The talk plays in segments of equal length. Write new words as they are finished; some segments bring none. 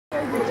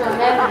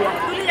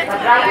But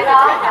right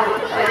now, I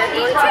would request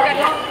each of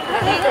you,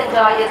 please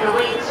enjoy the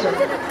great show.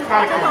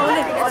 Thank you.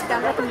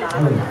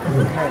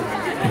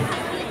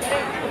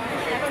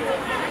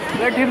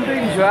 Let him to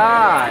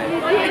enjoy.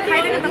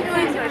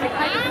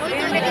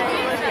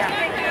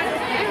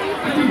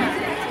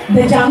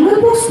 The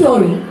Jungle Book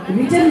story,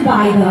 written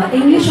by the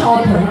English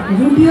author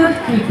Rudyard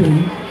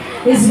Kipling,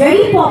 is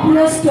very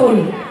popular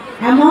story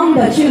among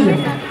the children.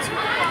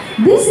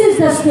 This is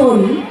the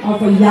story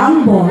of a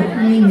young boy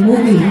named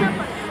Mowgli,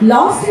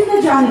 lost in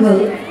the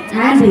jungle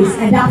and is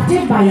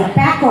adopted by a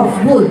pack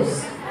of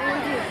wolves.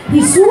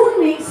 He soon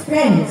makes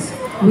friends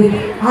with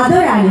other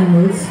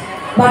animals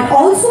but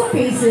also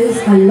faces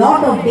a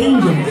lot of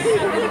dangers.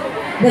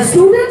 The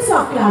students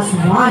of class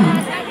 1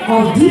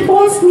 of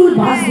DePaul School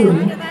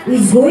Basduri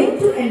is going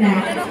to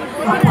enact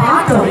a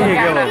part of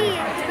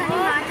it.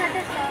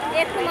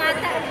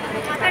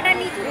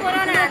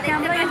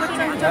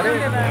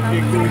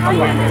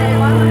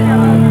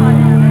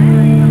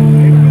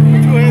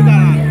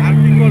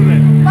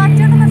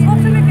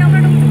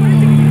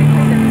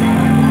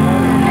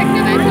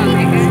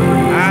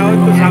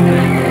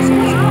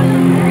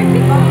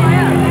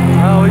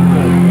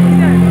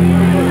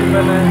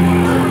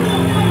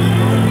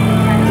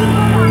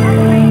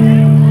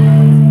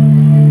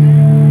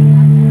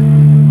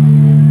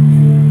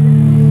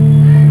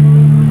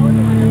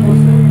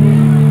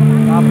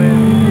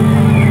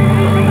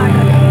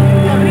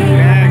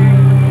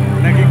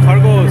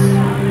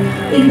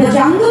 In the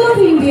jungle of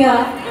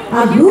India,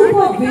 a group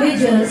of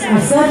villagers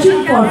are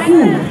searching for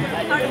food.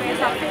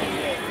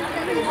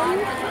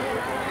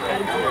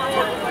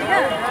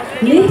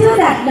 Later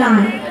that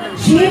night,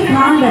 Sher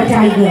Khan the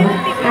tiger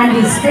and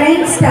his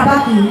friend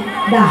Tabaki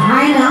the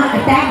hyena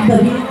attack the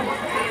village.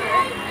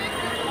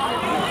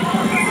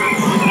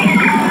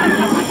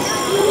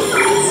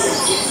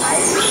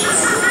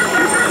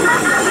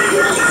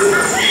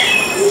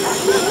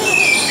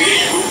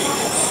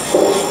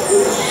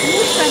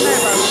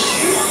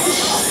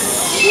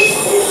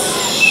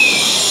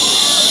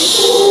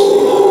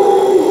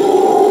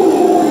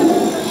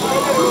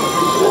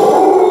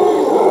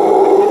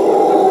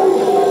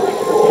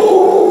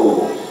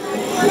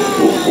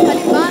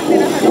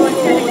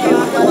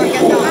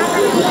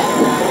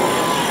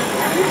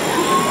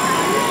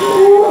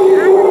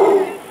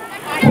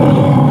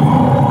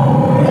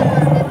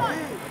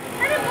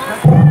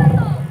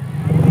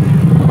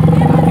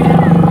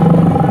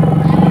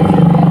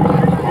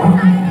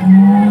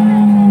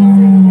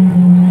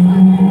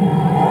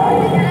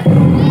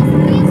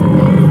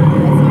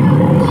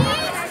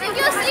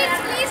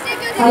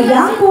 A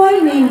young boy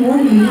named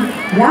Mowgli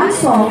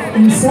runs off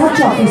in search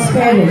of his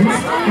parents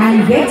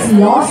and gets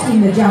lost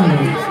in the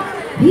jungle.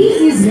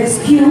 He is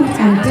rescued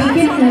and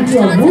taken into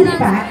a wolf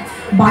pack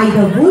by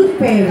the wolf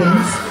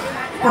parents,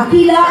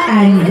 Akela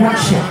and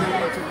Raksha.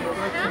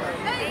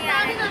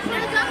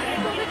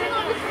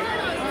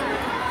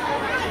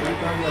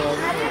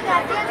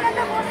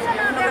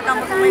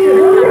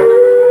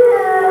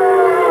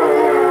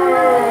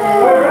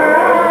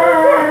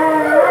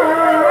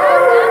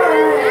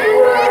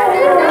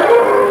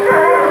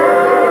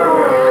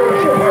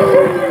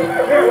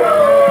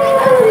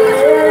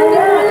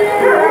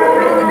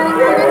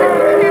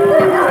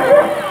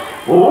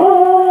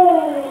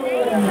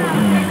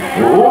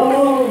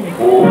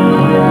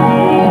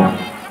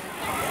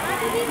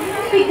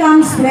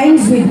 Becomes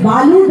friends with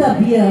Balu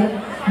the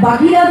bear,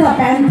 Bagheera the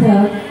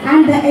panther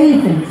and the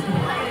elephant.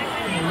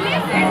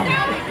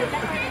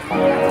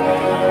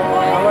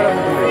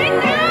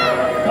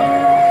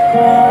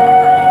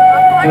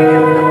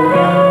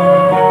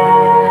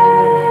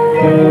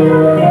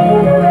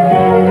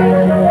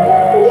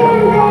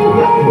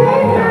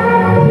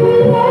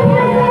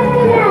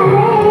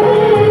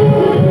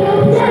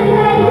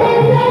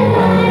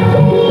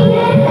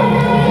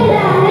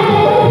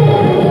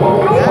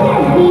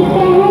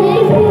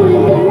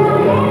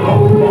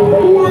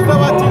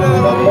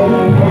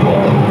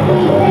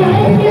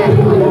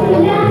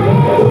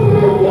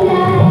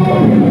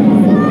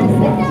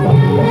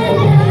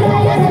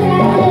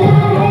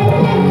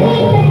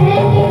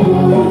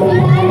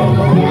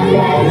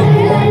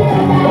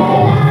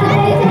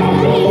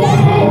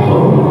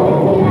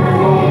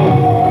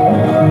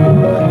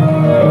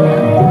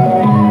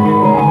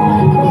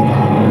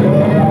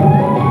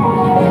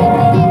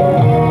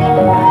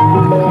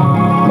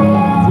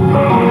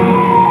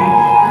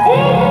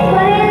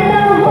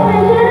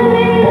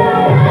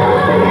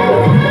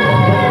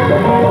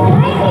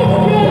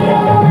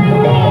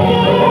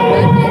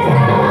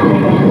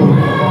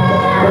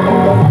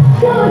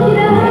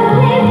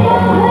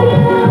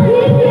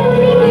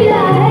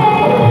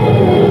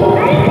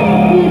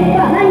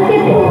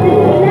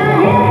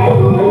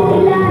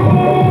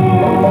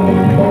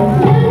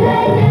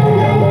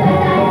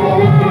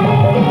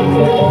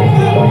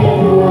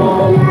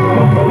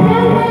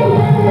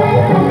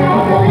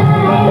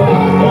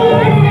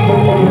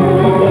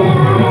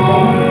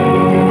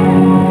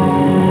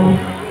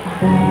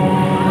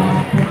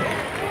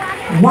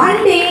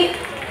 One day,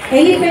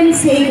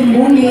 elephants take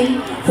Mowgli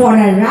for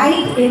a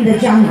ride in the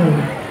jungle.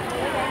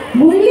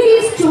 Mowgli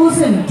is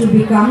chosen to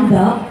become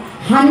the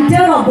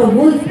hunter of the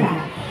wolf pack.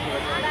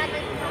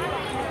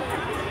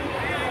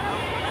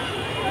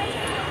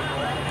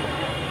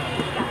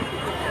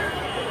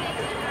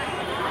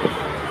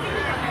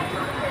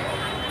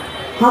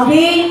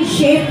 Again,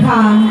 Sher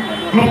Khan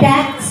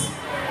attacks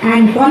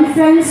and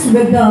confronts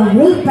with the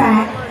wolf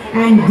pack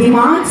and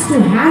demands to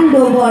hand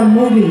over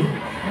Mowgli.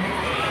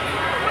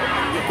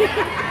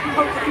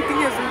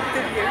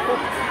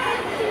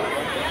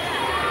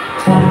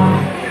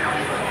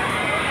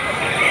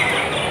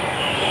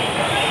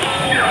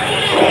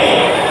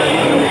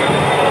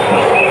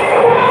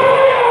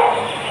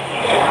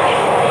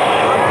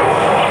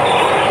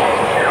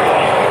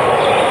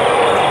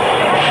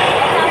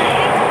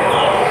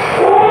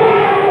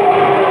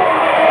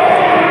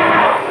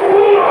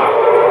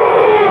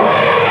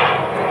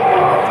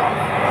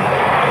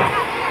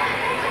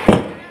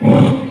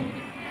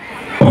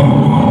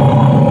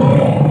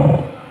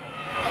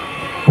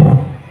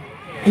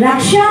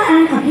 Raksha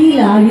and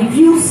Akela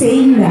refuse,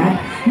 saying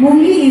that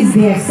Mowgli is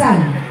their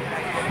son.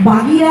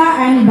 Bagheera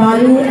and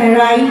Balu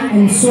arrive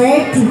and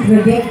swear to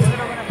protect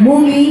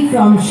Mowgli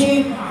from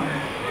Sher Khan.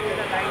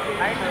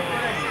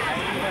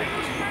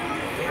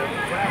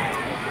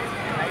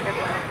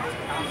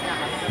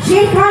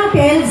 Sher Khan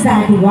tells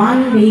that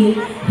one day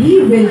he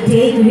will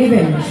take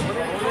revenge.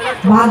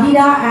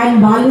 Bagheera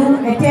and Balu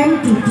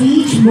attempt to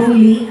teach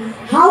Mowgli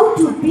how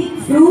to pick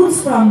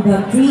fruits from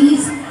the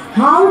trees,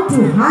 how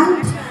to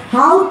hunt,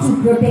 how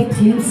to protect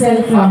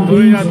himself from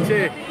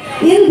danger.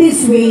 In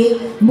this way,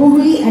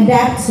 Mowgli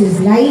adapts his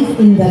life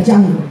in the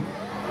jungle.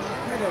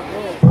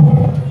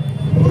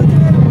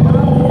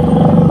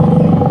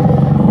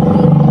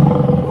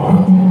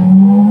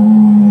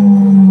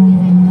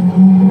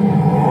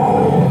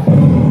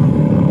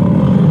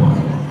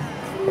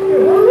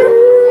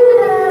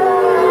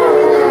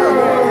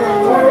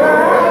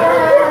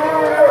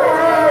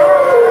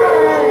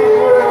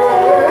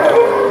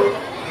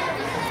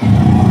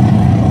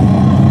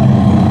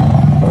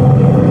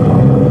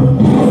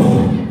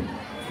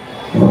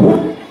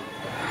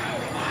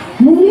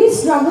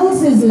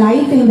 Struggles his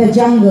life in the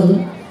jungle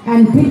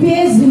and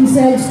prepares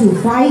himself to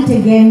fight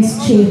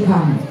against Sher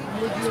Khan.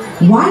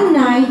 One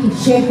night,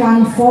 Sher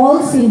Khan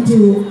falls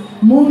into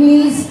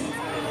Mowgli's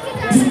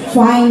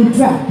vine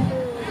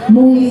trap.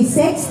 Mowgli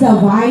sets the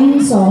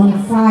vines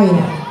on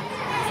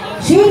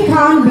fire. Sher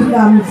Khan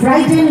becomes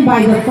frightened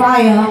by the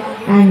fire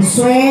and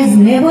swears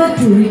never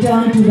to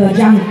return to the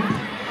jungle.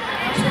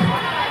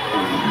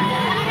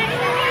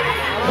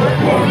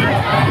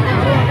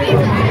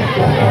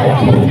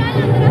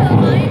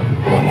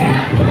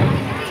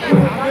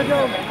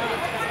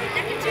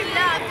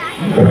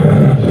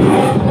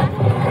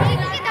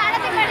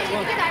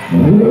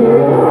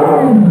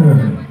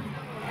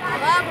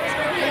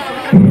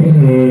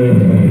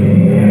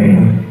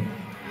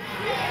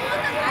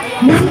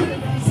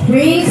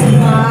 Praised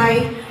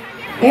by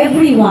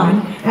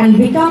everyone and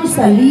becomes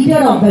the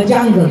leader of the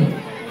jungle.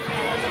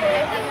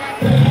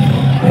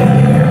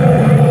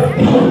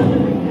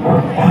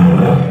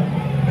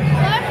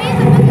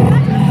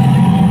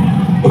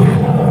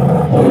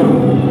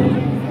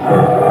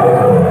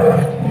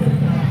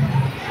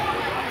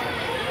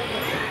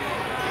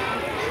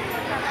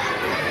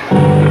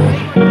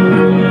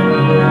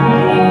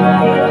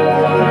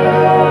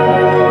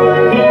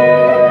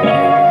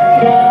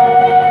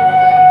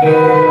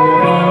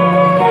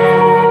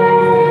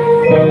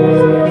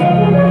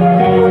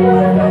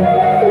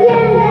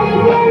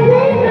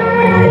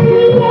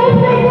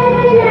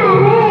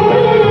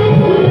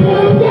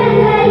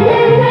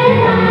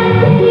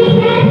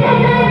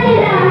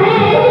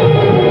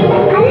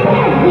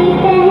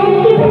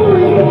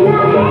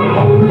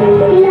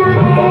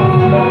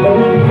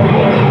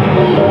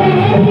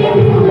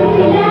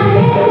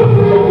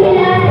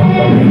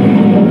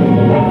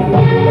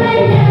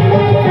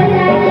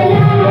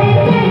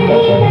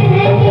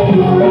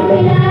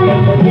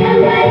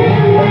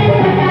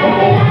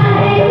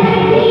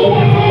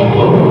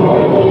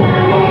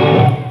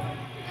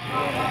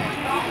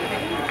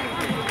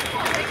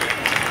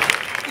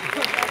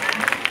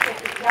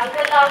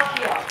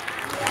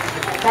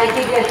 Thank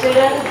you, dear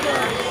children.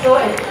 So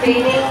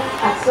entertaining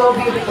and so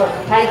beautiful.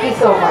 Thank you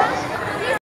so much.